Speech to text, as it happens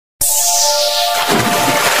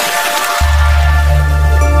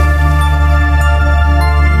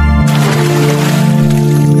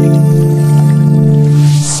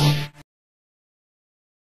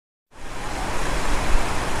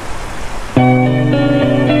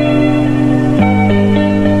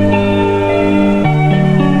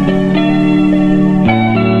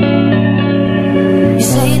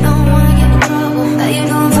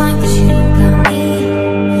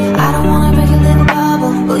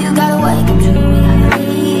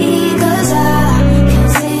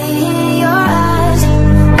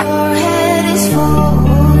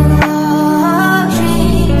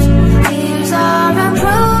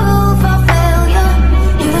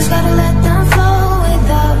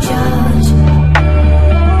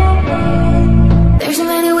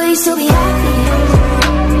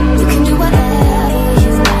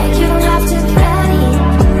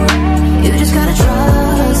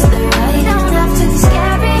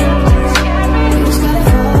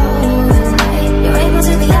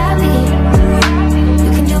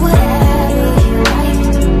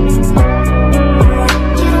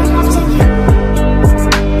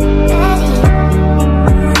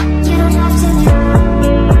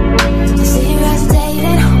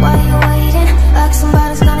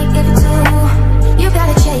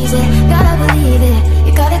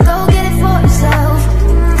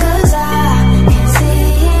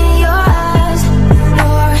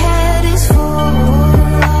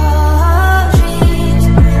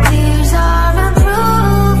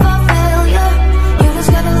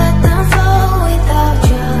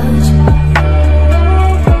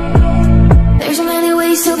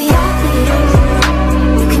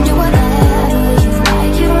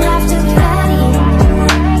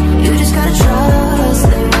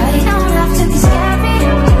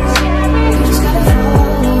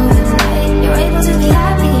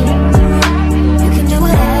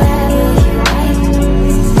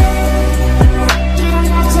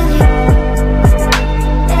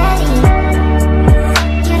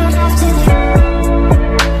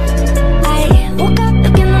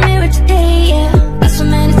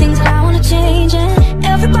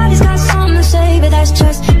that's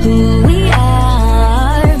just who we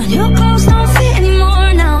are. My new clothes don't fit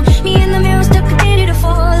anymore now. Me in the mirror stuck ready to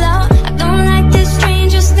fall out. I don't like this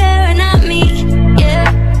stranger staring at me, yeah.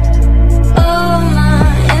 Oh,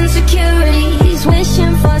 my insecurities,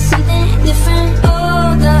 wishing for something different.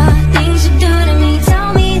 Oh, the things you do to me,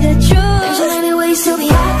 tell me the truth. There's a million ways to be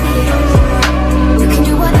happy. You can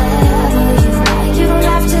do whatever you like. You don't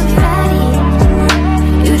have to be ready.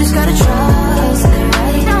 You just gotta trust it,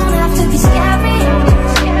 right? You don't have to be scary.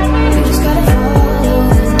 You just gotta follow the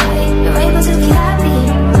light. You're able to be happy.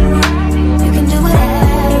 You can do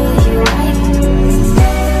whatever you like.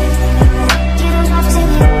 You don't have to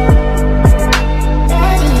be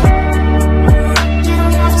ready. You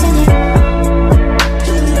don't have to be. You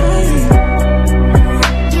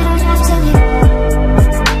don't have to be ready.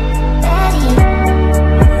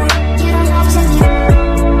 You don't have to be.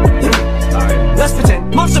 Let's pretend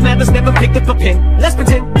Marshall Mathers never picked up a pen. Let's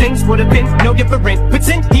pretend things would have been no different.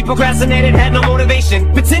 Pretend he procrastinated, had no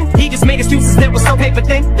motivation. Pretend he just made excuses that were so paper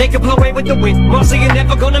thin they could blow away with the wind. Marshall, you're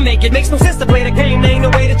never gonna make it. Makes no sense to play the game, there ain't no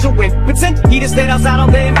way that you'll win. Pretend he just stayed outside all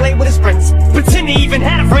day and played with his friends. Pretend he even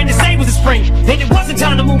had a friend to say was his friend. And it wasn't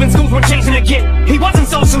time to move and schools were changing again. He wasn't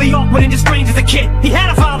socially awkward and just strange as a kid. He had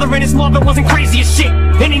a father and his mom but wasn't crazy as shit.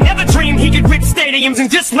 And he never dreamed he could rip stadiums and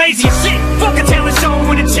just lazy as shit. Fuck a talent show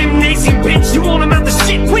in a gymnasium, bitch. You want him out the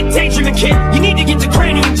shit, quit daydreaming, kid. You need to get your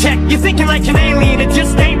cranium checked. You're thinking like an alien, it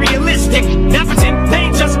just ain't realistic. Now pretend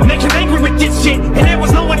they just make him angry with this shit. And there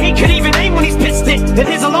was no one he could even name when he's pissed it. And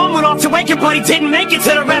his alarm went off to wake him, but he didn't make it to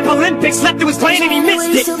the rap Olympics. Slept through his plane and he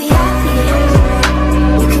missed it.